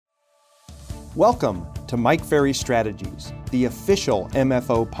Welcome to Mike Ferry Strategies, the official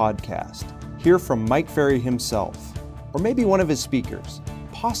MFO podcast. Hear from Mike Ferry himself, or maybe one of his speakers,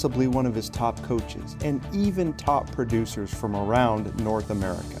 possibly one of his top coaches, and even top producers from around North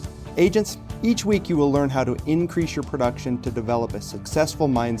America. Agents, each week you will learn how to increase your production to develop a successful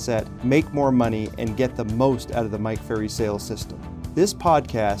mindset, make more money, and get the most out of the Mike Ferry sales system. This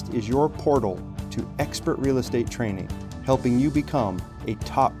podcast is your portal to expert real estate training, helping you become a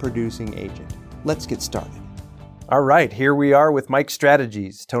top producing agent. Let's get started. All right, here we are with Mike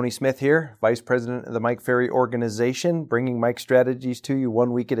Strategies. Tony Smith here, Vice President of the Mike Ferry organization, bringing Mike Strategies to you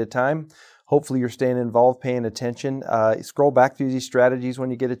 1 week at a time. Hopefully you're staying involved, paying attention. Scroll back through these strategies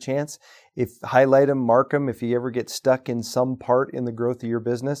when you get a chance. Highlight them, mark them. If you ever get stuck in some part in the growth of your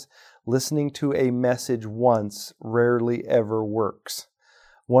business, listening to a message once rarely ever works.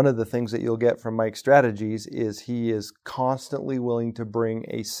 One of the things that you'll get from Mike Strategies is he is constantly willing to bring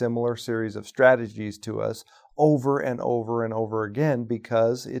a similar series of strategies to us over and over and over again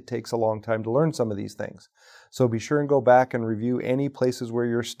because it takes a long time to learn some of these things. So be sure and go back and review any places where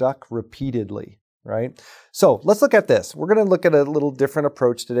you're stuck repeatedly, right? So let's look at this. We're going to look at a little different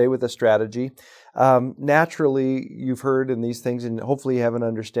approach today with a strategy. Naturally, you've heard in these things, and hopefully you have an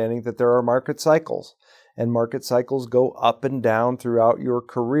understanding that there are market cycles. And market cycles go up and down throughout your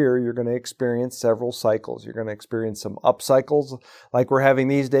career. You're going to experience several cycles. You're going to experience some up cycles like we're having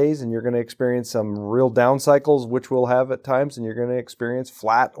these days, and you're going to experience some real down cycles, which we'll have at times, and you're going to experience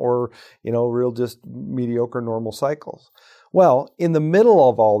flat or, real just mediocre normal cycles. Well, in the middle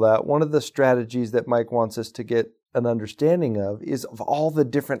of all that, one of the strategies that Mike wants us to get an understanding of is of all the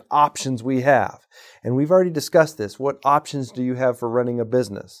different options we have. And we've already discussed this. What options do you have for running a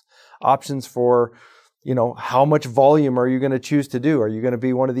business? Options for how much volume are you going to choose to do? Are you going to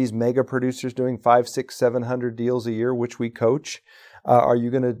be one of these mega producers doing 500, 600, 700 deals a year, which we coach? Are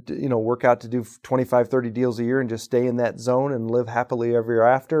you going to, work out to do 25, 30 deals a year and just stay in that zone and live happily ever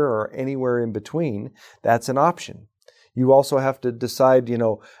after, or anywhere in between? That's an option. You also have to decide,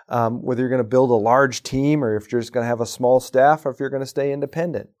 whether you're going to build a large team or if you're just going to have a small staff or if you're going to stay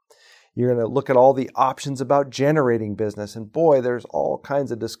independent. You're going to look at all the options about generating business. And boy, there's all kinds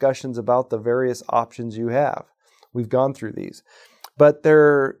of discussions about the various options you have. We've gone through these. But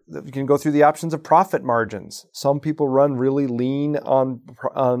you can go through the options of profit margins. Some people run really lean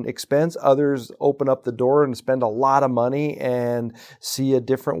on expense. Others open up the door and spend a lot of money and see a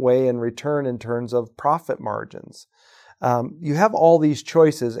different way in return in terms of profit margins. You have all these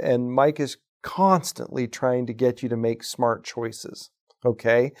choices, and Mike is constantly trying to get you to make smart choices.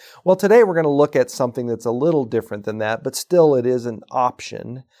 Okay, well, today we're going to look at something that's a little different than that, but still it is an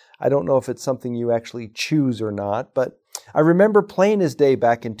option. I don't know if it's something you actually choose or not, but I remember plain as day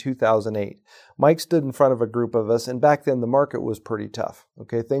back in 2008. Mike stood in front of a group of us, and back then the market was pretty tough.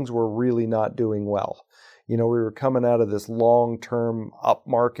 Okay, things were really not doing well. We were coming out of this long-term up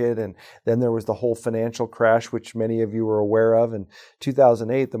market, and then there was the whole financial crash, which many of you are aware of. In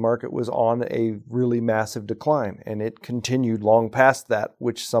 2008, the market was on a really massive decline, and it continued long past that,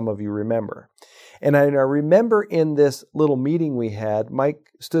 which some of you remember. And I remember in this little meeting we had, Mike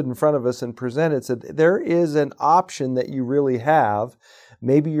stood in front of us and said, there is an option that you really have.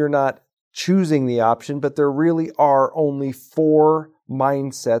 Maybe you're not choosing the option, but there really are only 4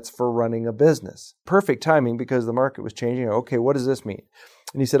 mindsets for running a business. Perfect timing because the market was changing. Okay, what does this mean?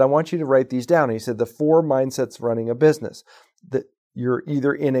 And he said, I want you to write these down. And he said, the 4 mindsets running a business. That you're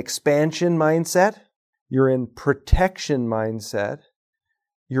either in expansion mindset, you're in protection mindset,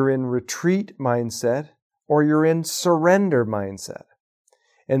 you're in retreat mindset, or you're in surrender mindset.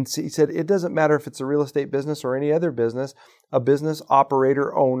 And he said, it doesn't matter if it's a real estate business or any other business. A business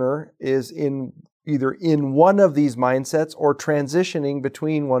operator owner is either in one of these mindsets or transitioning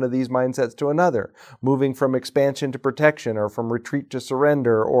between one of these mindsets to another, moving from expansion to protection or from retreat to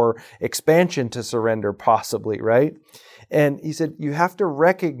surrender or expansion to surrender possibly, right? And he said, you have to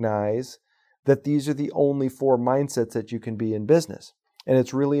recognize that these are the only 4 mindsets that you can be in business. And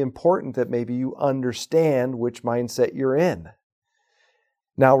it's really important that maybe you understand which mindset you're in.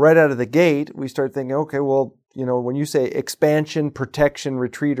 Now, right out of the gate, we start thinking, okay, well, when you say expansion, protection,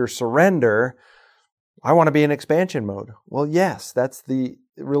 retreat, or surrender, I want to be in expansion mode. Well, yes, that's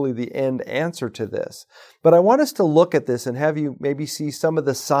really the end answer to this. But I want us to look at this and have you maybe see some of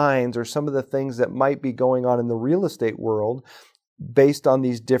the signs or some of the things that might be going on in the real estate world based on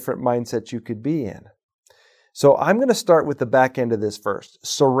these different mindsets you could be in. So I'm going to start with the back end of this first,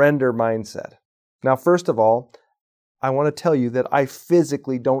 surrender mindset. Now, first of all, I want to tell you that I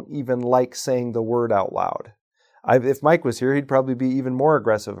physically don't even like saying the word out loud. If Mike was here, he'd probably be even more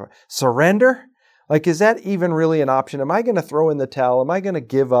aggressive. Surrender? Like, is that even really an option? Am I going to throw in the towel? Am I going to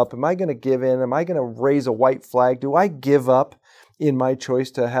give up? Am I going to give in? Am I going to raise a white flag? Do I give up in my choice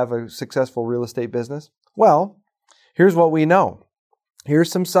to have a successful real estate business? Well, here's what we know.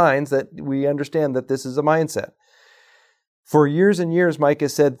 Here's some signs that we understand that this is a mindset. For years and years, Mike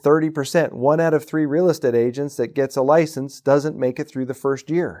has said 30%, 1 out of 3 real estate agents that gets a license doesn't make it through the first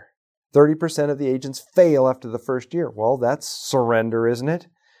year. 30% of the agents fail after the first year. Well, that's surrender, isn't it?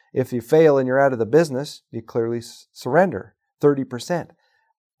 If you fail and you're out of the business, you clearly surrender, 30%.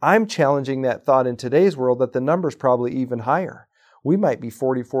 I'm challenging that thought in today's world that the number's probably even higher. We might be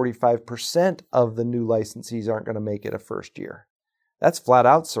 40, 45% of the new licensees aren't going to make it a first year. That's flat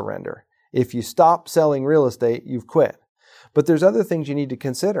out surrender. If you stop selling real estate, you've quit. But there's other things you need to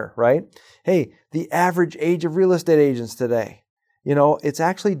consider, right? Hey, the average age of real estate agents today, it's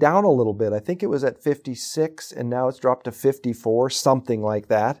actually down a little bit. I think it was at 56 and now it's dropped to 54, something like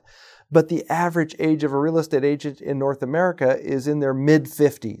that. But the average age of a real estate agent in North America is in their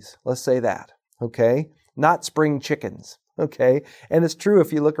mid-50s. Let's say that, okay? Not spring chickens, okay? And it's true,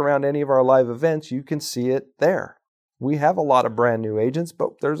 if you look around any of our live events, you can see it there. We have a lot of brand new agents,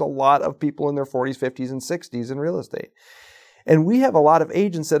 but there's a lot of people in their 40s, 50s, and 60s in real estate. And we have a lot of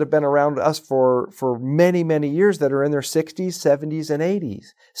agents that have been around us for many, many years that are in their 60s, 70s, and 80s,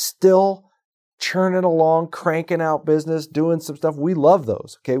 still churning along, cranking out business, doing some stuff. We love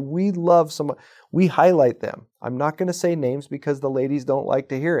those, okay? We highlight them. I'm not going to say names because the ladies don't like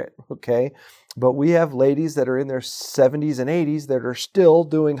to hear it, okay? But we have ladies that are in their 70s and 80s that are still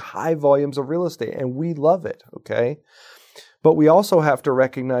doing high volumes of real estate, and we love it, okay? But we also have to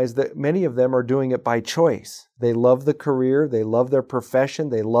recognize that many of them are doing it by choice. They love the career, they love their profession,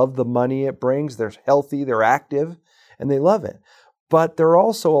 they love the money it brings, they're healthy, they're active, and they love it. But there are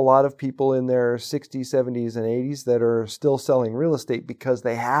also a lot of people in their 60s, 70s, and 80s that are still selling real estate because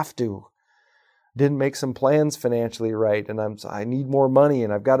they have to. Didn't make some plans financially right, and I need more money,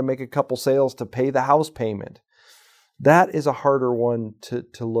 and I've got to make a couple sales to pay the house payment. That is a harder one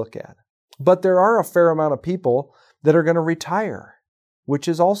to look at. But there are a fair amount of people that are going to retire, which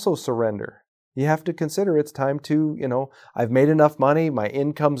is also surrender. You have to consider it's time to, I've made enough money, my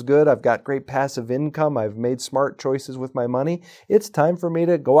income's good, I've got great passive income, I've made smart choices with my money. It's time for me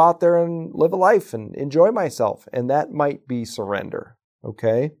to go out there and live a life and enjoy myself. And that might be surrender,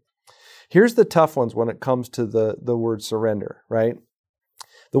 okay? Here's the tough ones when it comes to the word surrender, right?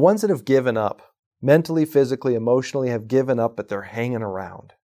 The ones that have given up, mentally, physically, emotionally have given up, but they're hanging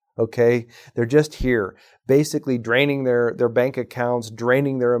around. Okay, they're just here, basically draining their bank accounts,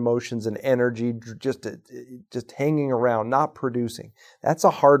 draining their emotions and energy, just hanging around, not producing. That's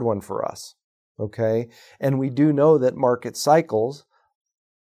a hard one for us, okay? And we do know that market cycles,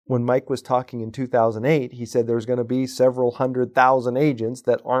 when Mike was talking in 2008, he said there's going to be several 100,000 agents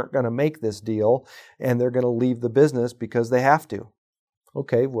that aren't going to make this deal, and they're going to leave the business because they have to.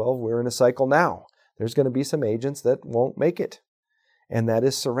 Okay, well, we're in a cycle now. There's going to be some agents that won't make it. And that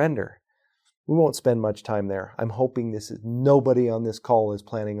is surrender. We won't spend much time there. I'm hoping nobody on this call is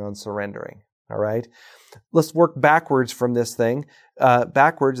planning on surrendering. All right. Let's work backwards from this thing.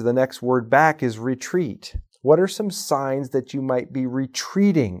 Backwards, the next word back is retreat. What are some signs that you might be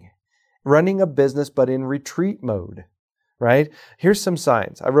retreating, running a business but in retreat mode? Right? Here's some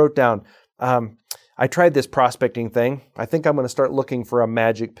signs. I wrote down. I tried this prospecting thing. I think I'm going to start looking for a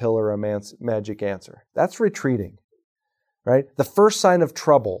magic pill or a magic answer. That's retreating. Right? The first sign of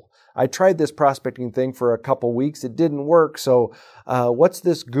trouble. I tried this prospecting thing for a couple weeks. It didn't work. So what's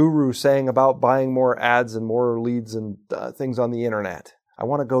this guru saying about buying more ads and more leads and things on the internet? I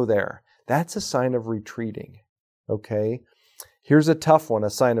want to go there. That's a sign of retreating. Okay? Here's a tough one,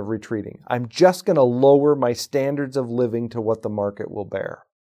 a sign of retreating. I'm just going to lower my standards of living to what the market will bear.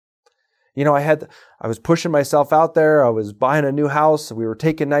 I was pushing myself out there. I was buying a new house. We were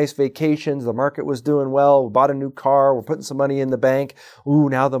taking nice vacations. The market was doing well. We bought a new car. We're putting some money in the bank. Ooh,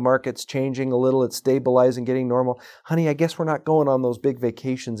 now the market's changing a little. It's stabilizing, getting normal. Honey, I guess we're not going on those big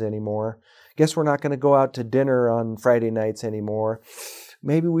vacations anymore. Guess we're not going to go out to dinner on Friday nights anymore.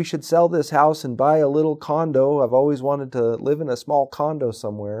 Maybe we should sell this house and buy a little condo. I've always wanted to live in a small condo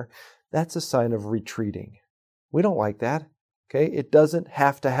somewhere. That's a sign of retreating. We don't like that. Okay? It doesn't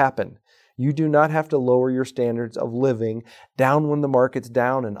have to happen. You do not have to lower your standards of living down when the market's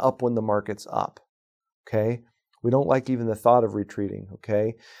down and up when the market's up. Okay? We don't like even the thought of retreating.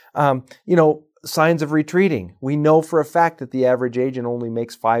 Okay? Signs of retreating. We know for a fact that the average agent only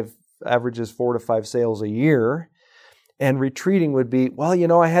averages 4 to 5 sales a year. And retreating would be,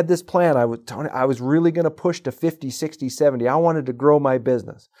 I had this plan. I was really going to push to 50, 60, 70. I wanted to grow my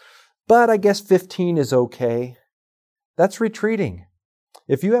business. But I guess 15 is okay. That's retreating.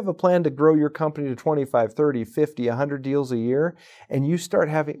 If you have a plan to grow your company to 25, 30, 50, 100 deals a year, and you start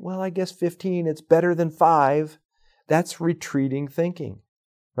having, well, I guess 15, it's better than 5, that's retreating thinking,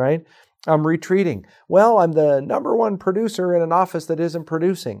 right? I'm retreating. Well, I'm the number one producer in an office that isn't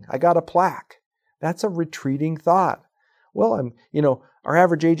producing. I got a plaque. That's a retreating thought. Well, our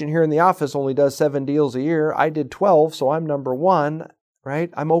average agent here in the office only does 7 deals a year. I did 12, so I'm number 1, right?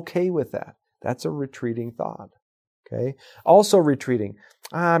 I'm okay with that. That's a retreating thought. Okay. Also retreating.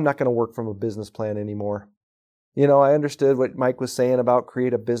 I'm not going to work from a business plan anymore. I understood what Mike was saying about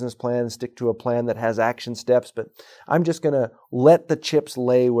create a business plan and stick to a plan that has action steps, but I'm just going to let the chips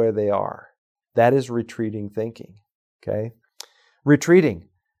lay where they are. That is retreating thinking. Okay. Retreating.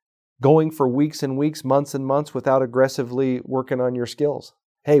 Going for weeks and weeks, months and months without aggressively working on your skills.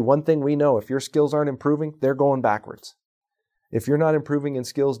 Hey, one thing we know, if your skills aren't improving, they're going backwards. If you're not improving in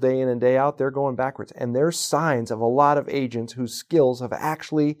skills day in and day out, they're going backwards. And there's signs of a lot of agents whose skills have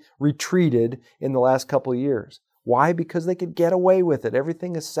actually retreated in the last couple of years. Why? Because they could get away with it.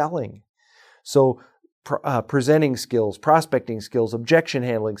 Everything is selling. So presenting skills, prospecting skills, objection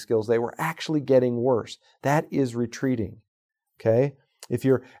handling skills, they were actually getting worse. That is retreating. Okay? If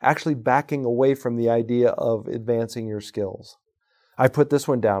you're actually backing away from the idea of advancing your skills. I put this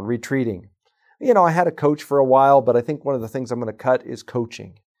one down, retreating. I had a coach for a while, but I think one of the things I'm going to cut is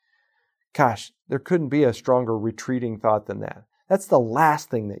coaching. Gosh, there couldn't be a stronger retreating thought than that. That's the last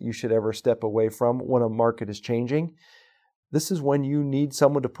thing that you should ever step away from when a market is changing. This is when you need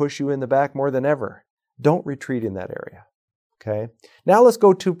someone to push you in the back more than ever. Don't retreat in that area. Okay? Now let's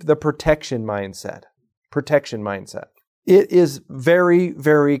go to the protection mindset. Protection mindset. It is very,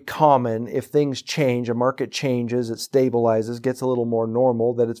 very common if things change, a market changes, it stabilizes, gets a little more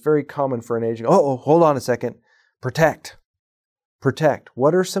normal, that it's very common for an agent, hold on a second, protect. Protect.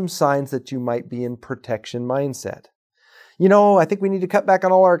 What are some signs that you might be in protection mindset? I think we need to cut back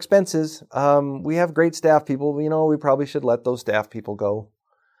on all our expenses. We have great staff people. We probably should let those staff people go.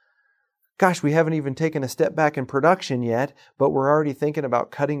 Gosh, we haven't even taken a step back in production yet, but we're already thinking about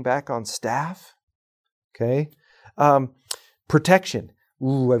cutting back on staff. Okay. Protection.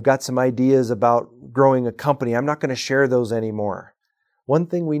 I've got some ideas about growing a company. I'm not going to share those anymore. One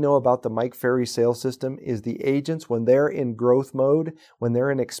thing we know about the Mike Ferry sales system is the agents, when they're in growth mode, when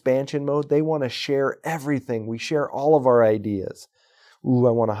they're in expansion mode, they want to share everything. We share all of our ideas. I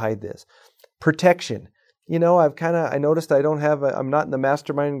want to hide this. Protection. I noticed I'm not in the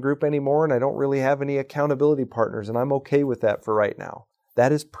mastermind group anymore, and I don't really have any accountability partners, and I'm okay with that for right now.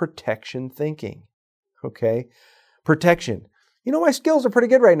 That is protection thinking. Okay? Protection. My skills are pretty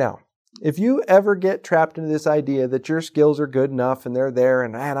good right now. If you ever get trapped into this idea that your skills are good enough and they're there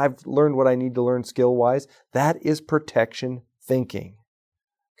and I've learned what I need to learn skill-wise, that is protection thinking.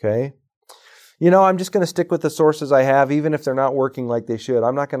 Okay? I'm just going to stick with the sources I have, even if they're not working like they should.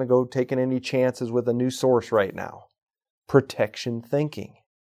 I'm not going to go taking any chances with a new source right now. Protection thinking.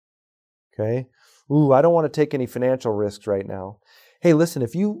 Okay? I don't want to take any financial risks right now. Hey, listen,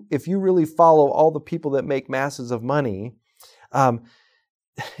 if you really follow all the people that make masses of money,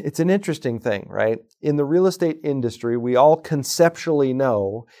 it's an interesting thing, right? In the real estate industry, we all conceptually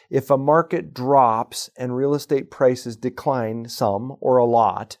know if a market drops and real estate prices decline some or a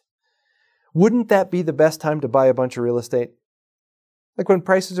lot, wouldn't that be the best time to buy a bunch of real estate? Like when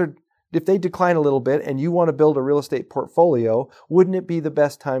if they decline a little bit and you want to build a real estate portfolio, wouldn't it be the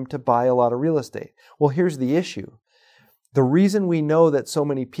best time to buy a lot of real estate? Well, here's the issue. The reason we know that so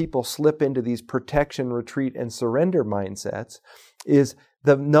many people slip into these protection, retreat, and surrender mindsets is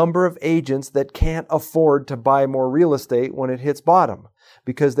the number of agents that can't afford to buy more real estate when it hits bottom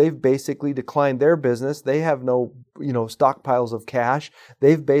because they've basically declined their business. They have no, stockpiles of cash.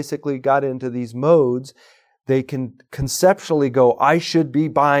 They've basically got into these modes. They can conceptually go, I should be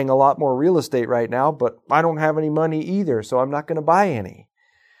buying a lot more real estate right now, but I don't have any money either, so I'm not going to buy any.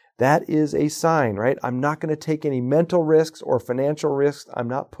 That is a sign, right? I'm not going to take any mental risks or financial risks. I'm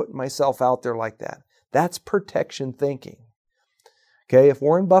not putting myself out there like that. That's protection thinking. Okay, if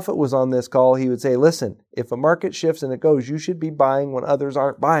Warren Buffett was on this call, he would say, listen, if a market shifts and it goes, you should be buying when others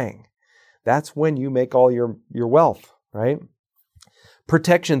aren't buying. That's when you make all your wealth, right?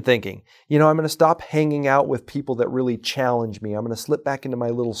 Protection thinking. I'm going to stop hanging out with people that really challenge me. I'm going to slip back into my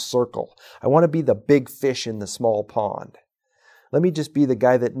little circle. I want to be the big fish in the small pond. Let me just be the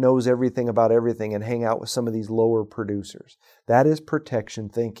guy that knows everything about everything and hang out with some of these lower producers. That is protection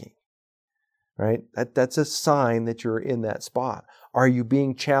thinking, right? That's a sign that you're in that spot. Are you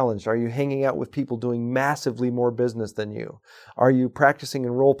being challenged? Are you hanging out with people doing massively more business than you? Are you practicing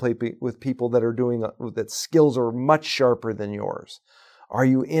and role play with people that are that skills are much sharper than yours? Are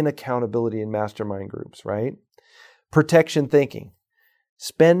you in accountability in mastermind groups, right? Protection thinking.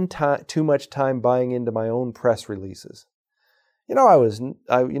 spend too much time buying into my own press releases.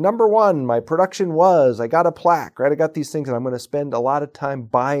 I number one, my production was, I got a plaque, right? I got these things, and I'm going to spend a lot of time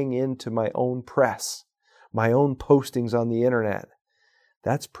buying into my own press, my own postings on the internet.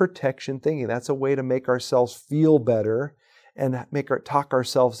 That's protection thinking. That's a way to make ourselves feel better and talk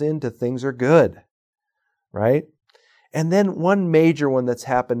ourselves into things are good, right? And then one major one that's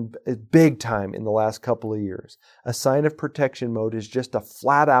happened big time in the last couple of years, a sign of protection mode is just a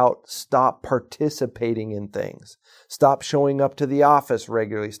flat out stop participating in things. Stop showing up to the office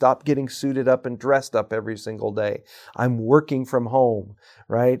regularly. Stop getting suited up and dressed up every single day. I'm working from home,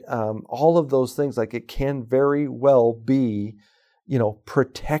 right? All of those things, like it can very well be,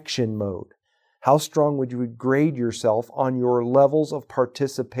 protection mode. How strong would you grade yourself on your levels of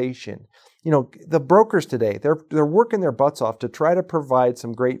participation? The brokers today, they're working their butts off to try to provide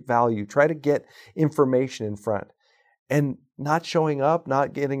some great value, try to get information in front. And not showing up,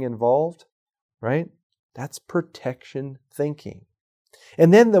 not getting involved, right? That's protection thinking.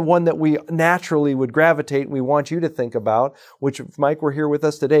 And then the one that we naturally would gravitate, and we want you to think about, which if Mike were here with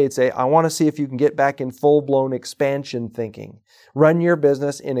us today, he'd say, I want to see if you can get back in full-blown expansion thinking. Run your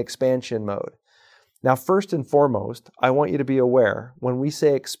business in expansion mode. Now, first and foremost, I want you to be aware, when we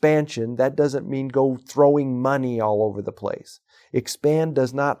say expansion, that doesn't mean go throwing money all over the place. Expand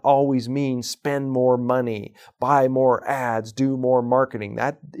does not always mean spend more money, buy more ads, do more marketing.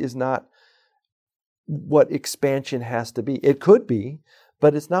 That is not what expansion has to be. It could be,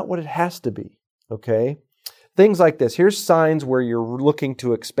 but it's not what it has to be, okay? Things like this. Here's signs where you're looking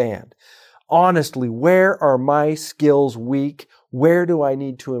to expand. Honestly, where are my skills weak? Where do I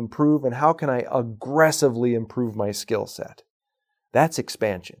need to improve? And how can I aggressively improve my skill set? That's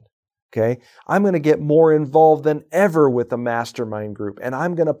expansion. Okay? I'm going to get more involved than ever with the mastermind group, and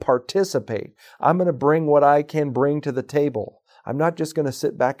I'm going to participate. I'm going to bring what I can bring to the table. I'm not just going to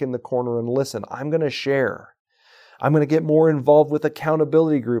sit back in the corner and listen. I'm going to share. I'm going to get more involved with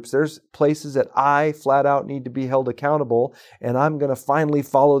accountability groups. There's places that I flat out need to be held accountable, and I'm going to finally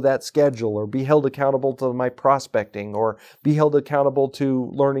follow that schedule, or be held accountable to my prospecting, or be held accountable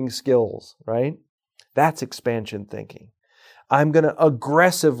to learning skills, right? That's expansion thinking. I'm going to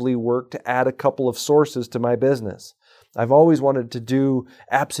aggressively work to add a couple of sources to my business. I've always wanted to do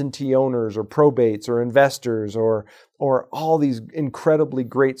absentee owners or probates or investors or all these incredibly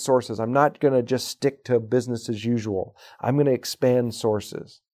great sources. I'm not going to just stick to business as usual. I'm going to expand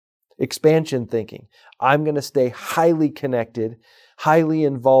sources. Expansion thinking. I'm going to stay highly connected, highly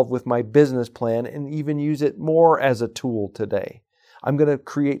involved with my business plan, and even use it more as a tool today. I'm going to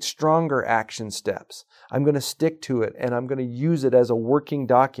create stronger action steps. I'm going to stick to it, and I'm going to use it as a working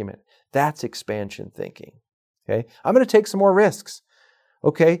document. That's expansion thinking. Okay, I'm going to take some more risks.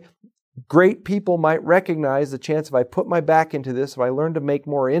 Okay, great people might recognize the chance if I put my back into this, if I learn to make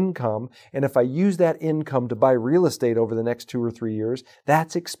more income, and if I use that income to buy real estate over the next 2 or 3 years,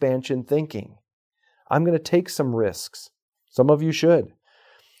 that's expansion thinking. I'm going to take some risks. Some of you should.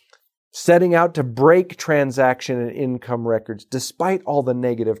 Setting out to break transaction and income records despite all the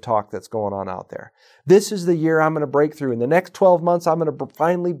negative talk that's going on out there. This is the year I'm going to break through. In the next 12 months, I'm going to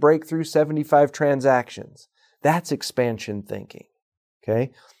finally break through 75 transactions. That's expansion thinking,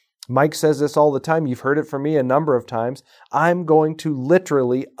 okay? Mike says this all the time. You've heard it from me a number of times. I'm going to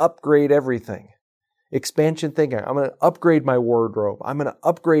literally upgrade everything. Expansion thinking. I'm going to upgrade my wardrobe. I'm going to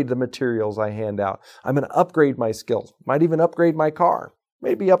upgrade the materials I hand out. I'm going to upgrade my skills. Might even upgrade my car.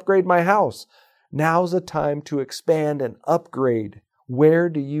 Maybe upgrade my house. Now's the time to expand and upgrade. Where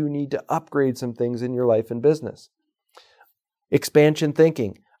do you need to upgrade some things in your life and business? Expansion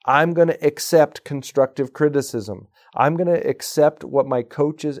thinking. I'm going to accept constructive criticism. I'm going to accept what my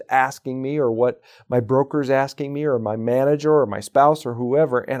coach is asking me, or what my broker is asking me, or my manager or my spouse or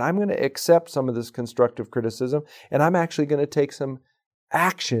whoever, and I'm going to accept some of this constructive criticism, and I'm actually going to take some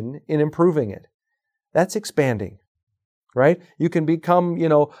action in improving it. That's expanding, right? You can become,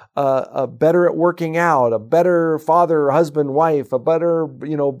 a better at working out, a better father, husband, wife, a better,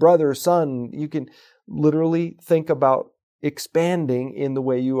 brother, son. You can literally think about expanding in the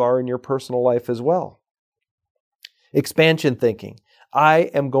way you are in your personal life as well. Expansion thinking.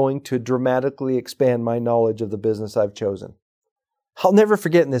 I am going to dramatically expand my knowledge of the business I've chosen. I'll never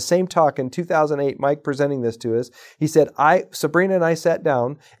forget, in this same talk in 2008, Mike presenting this to us, he said, Sabrina and I sat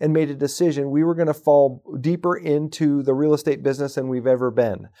down and made a decision. We were going to fall deeper into the real estate business than we've ever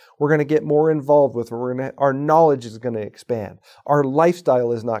been. We're going to get more involved with it. Our knowledge is going to expand. Our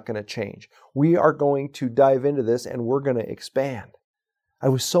lifestyle is not going to change. We are going to dive into this, and we're going to expand. I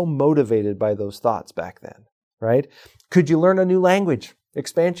was so motivated by those thoughts back then, right? Could you learn a new language?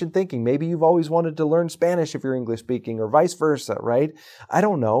 Expansion thinking. Maybe you've always wanted to learn Spanish if you're English speaking, or vice versa, right? I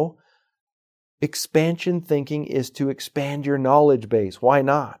don't know. Expansion thinking is to expand your knowledge base. Why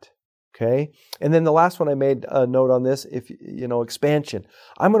not? Okay. And then the last one I made a note on this, expansion.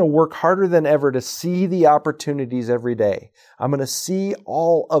 I'm going to work harder than ever to see the opportunities every day. I'm going to see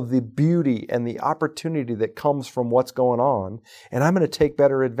all of the beauty and the opportunity that comes from what's going on, and I'm going to take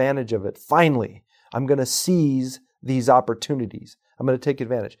better advantage of it. Finally, I'm going to seize these opportunities. I'm going to take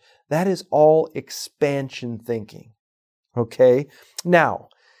advantage. That is all expansion thinking. Okay. Now,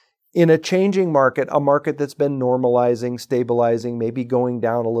 in a changing market, a market that's been normalizing, stabilizing, maybe going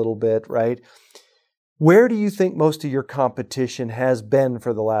down a little bit, right? Where do you think most of your competition has been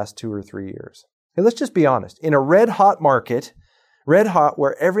for the last 2 or 3 years? Hey, let's just be honest. In a red hot market, red hot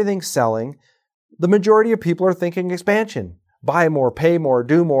where everything's selling, the majority of people are thinking expansion. Buy more, pay more,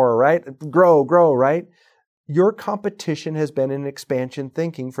 do more, right? Grow, right? Your competition has been in expansion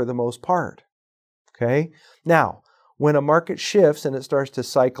thinking for the most part. Okay? Now, when a market shifts and it starts to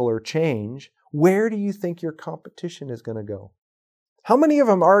cycle or change, where do you think your competition is going to go? How many of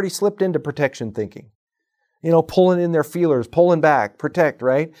them already slipped into protection thinking? Pulling in their feelers, pulling back, protect,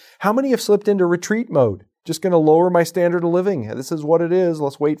 right? How many have slipped into retreat mode? Just going to lower my standard of living. This is what it is.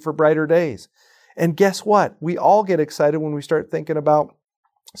 Let's wait for brighter days. And guess what? We all get excited when we start thinking about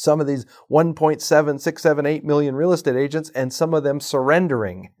some of these 1.7678 million real estate agents and some of them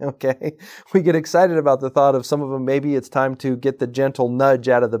surrendering, okay? We get excited about the thought of some of them, maybe it's time to get the gentle nudge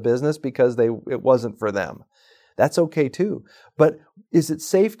out of the business because it wasn't for them. That's okay too. But is it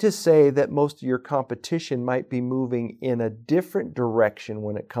safe to say that most of your competition might be moving in a different direction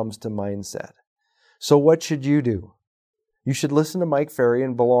when it comes to mindset? So what should you do? You should listen to Mike Ferry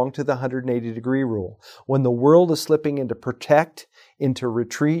and belong to the 180-degree rule. When the world is slipping into protect, into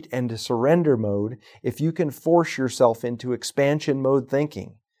retreat, and to surrender mode, if you can force yourself into expansion mode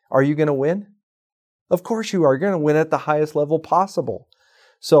thinking, are you going to win? Of course you are. You're going to win at the highest level possible.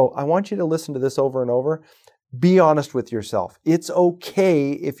 So I want you to listen to this over and over. Be honest with yourself. It's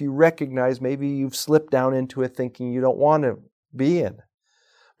okay if you recognize maybe you've slipped down into a thinking you don't want to be in.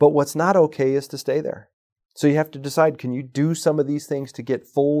 But what's not okay is to stay there. So you have to decide, can you do some of these things to get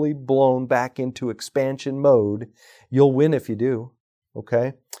fully blown back into expansion mode? You'll win if you do,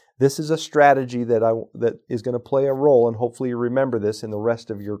 okay? This is a strategy that is going to play a role, and hopefully you remember this in the rest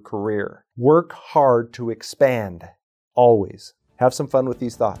of your career. Work hard to expand, always. Have some fun with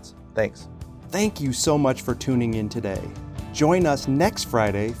these thoughts. Thanks. Thank you so much for tuning in today. Join us next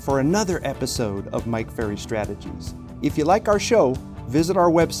Friday for another episode of Mike Ferry Strategies. If you like our show, visit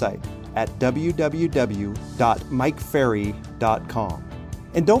our website at www.mikeferry.com.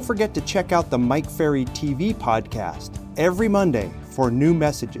 And don't forget to check out the Mike Ferry TV podcast every Monday for new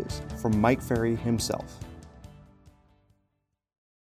messages from Mike Ferry himself.